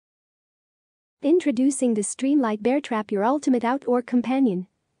Introducing the Streamlight BearTrap, your ultimate outdoor companion.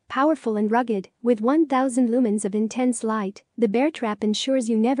 Powerful and rugged, with 1000 lumens of intense light, the BearTrap ensures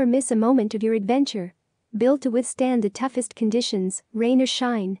you never miss a moment of your adventure. Built to withstand the toughest conditions, rain or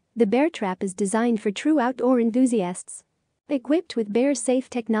shine, the BearTrap is designed for true outdoor enthusiasts. Equipped with bear-safe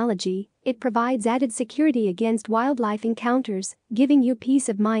technology, it provides added security against wildlife encounters, giving you peace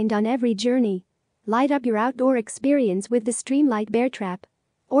of mind on every journey. Light up your outdoor experience with the Streamlight BearTrap.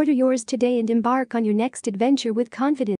 Order yours today and embark on your next adventure with confidence.